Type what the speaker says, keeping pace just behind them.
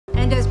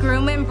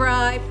and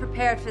bride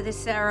prepared for the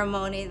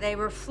ceremony. They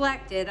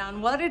reflected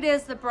on what it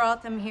is that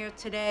brought them here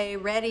today,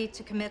 ready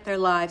to commit their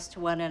lives to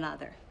one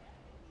another.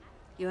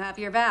 You have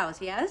your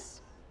vows,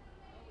 yes?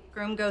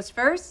 Groom goes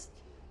first.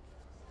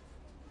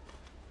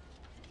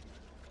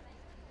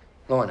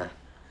 Lorna,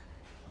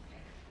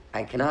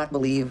 I cannot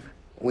believe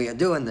we are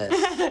doing this.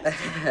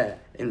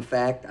 In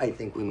fact, I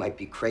think we might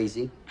be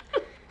crazy,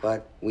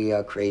 but we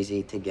are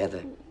crazy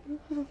together.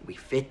 We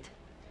fit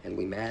and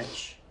we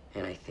match,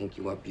 and I think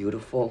you are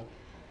beautiful,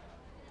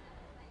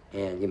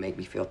 and you make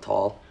me feel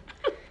tall,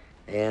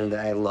 and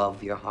I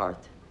love your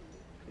heart.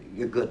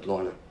 You're good,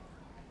 Lorna.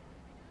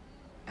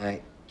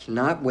 I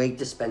cannot wait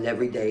to spend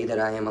every day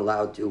that I am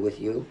allowed to with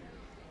you,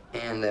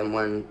 and then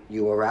when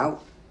you are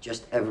out,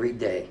 just every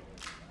day.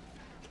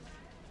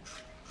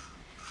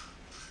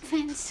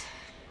 Vince,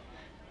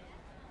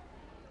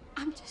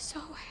 I'm just so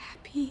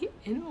happy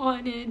and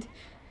honored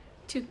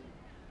to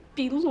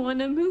be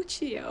Lorna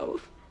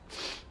Muccio.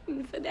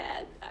 And for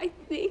that, I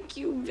thank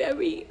you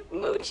very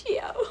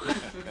Muccio.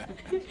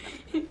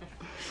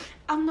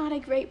 I'm not a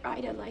great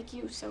writer like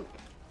you, so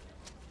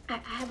I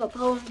have a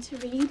poem to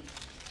read.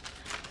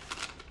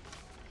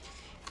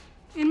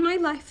 In my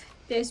life,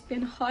 there's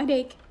been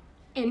heartache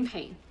and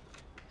pain.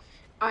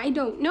 I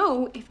don't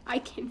know if I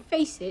can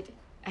face it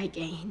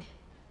again.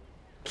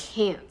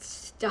 Can't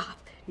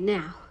stop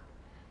now.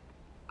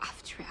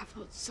 I've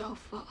traveled so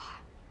far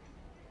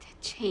to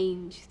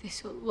change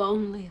this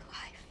lonely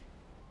life.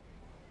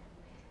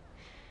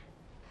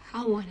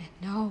 I want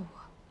to know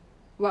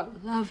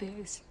what love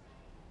is.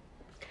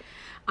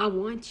 I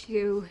want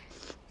you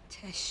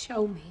to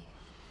show me.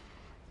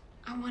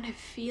 I want to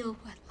feel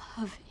what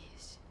love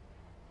is.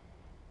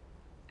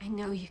 I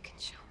know you can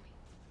show me.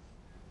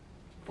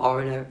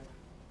 Foreigner,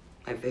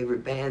 my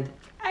favorite band.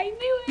 I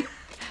knew it.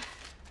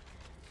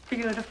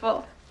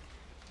 Beautiful.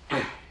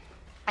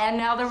 And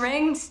now the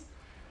rings.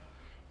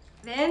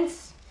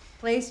 Vince,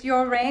 place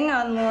your ring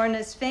on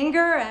Lorna's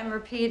finger and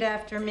repeat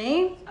after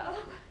me. Oh.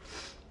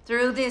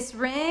 Through this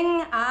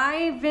ring,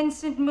 I,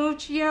 Vincent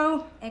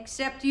Muccio,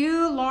 accept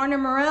you, Lorna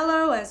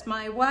Morello, as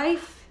my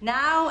wife,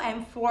 now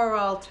and for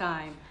all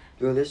time.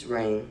 Through this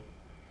ring,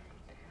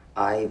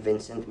 I,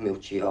 Vincent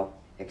Muccio,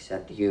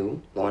 accept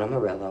you, Lorna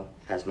Morello,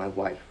 as my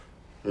wife,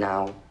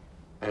 now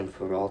and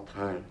for all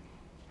time.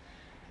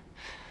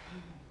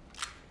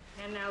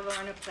 And now,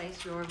 Lorna,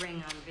 place your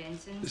ring on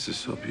Vincent. This is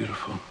so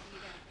beautiful.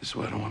 This is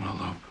why I don't want to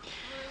elope.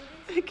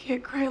 I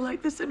can't cry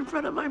like this in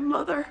front of my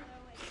mother.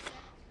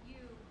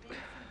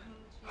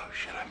 Oh,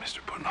 shit, I missed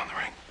her putting on the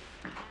ring.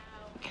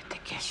 Get the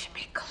kiss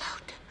me,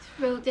 Claude.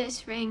 Through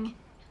this ring,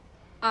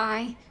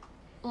 I,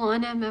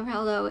 Lorna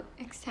Morello,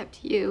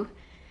 accept you,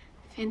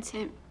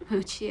 Vincent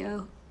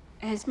Muccio,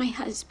 as my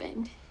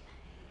husband,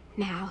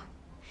 now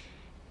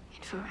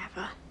and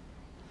forever.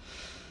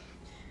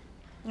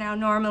 Now,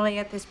 normally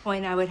at this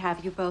point, I would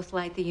have you both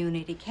light the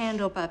unity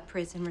candle, but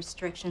prison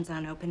restrictions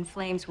on open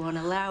flames won't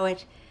allow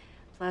it.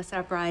 Plus,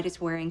 our bride is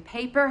wearing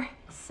paper.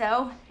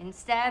 So,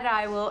 instead,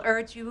 I will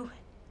urge you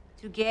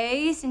to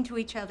gaze into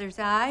each other's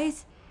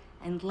eyes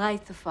and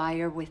light the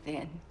fire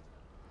within.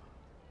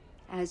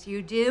 As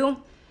you do,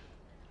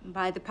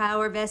 by the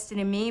power vested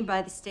in me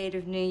by the state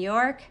of New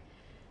York,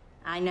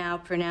 I now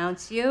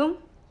pronounce you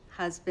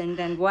husband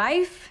and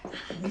wife.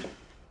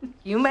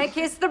 You may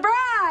kiss the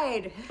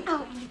bride.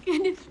 Oh, my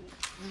goodness.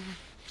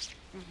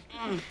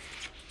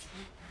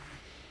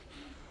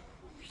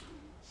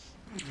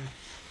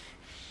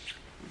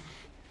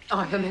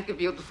 Oh, you make a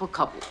beautiful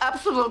couple.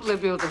 Absolutely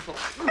beautiful.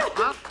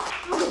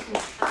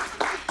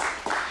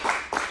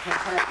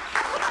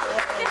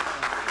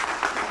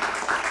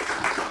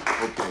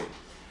 Okay.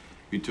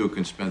 You two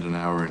can spend an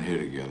hour in here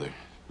together.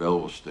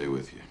 Belle will stay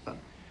with you.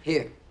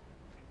 Here,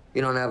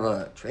 you don't have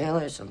a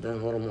trailer, something a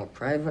little more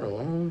private,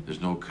 alone? There's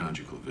no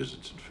conjugal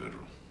visits in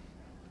federal.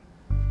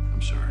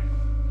 I'm sorry.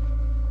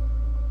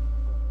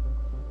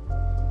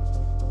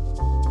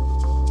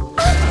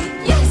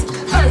 Yes!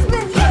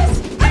 Husband, yes!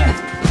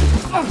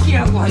 Fuck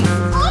yeah, wife!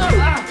 Oh,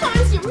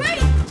 Thomas, you're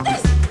right!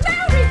 This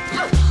marriage!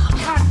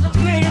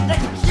 Consummated the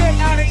shit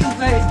out of you,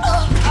 babe!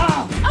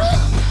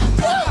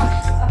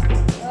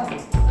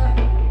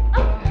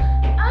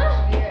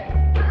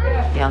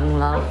 Young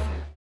love.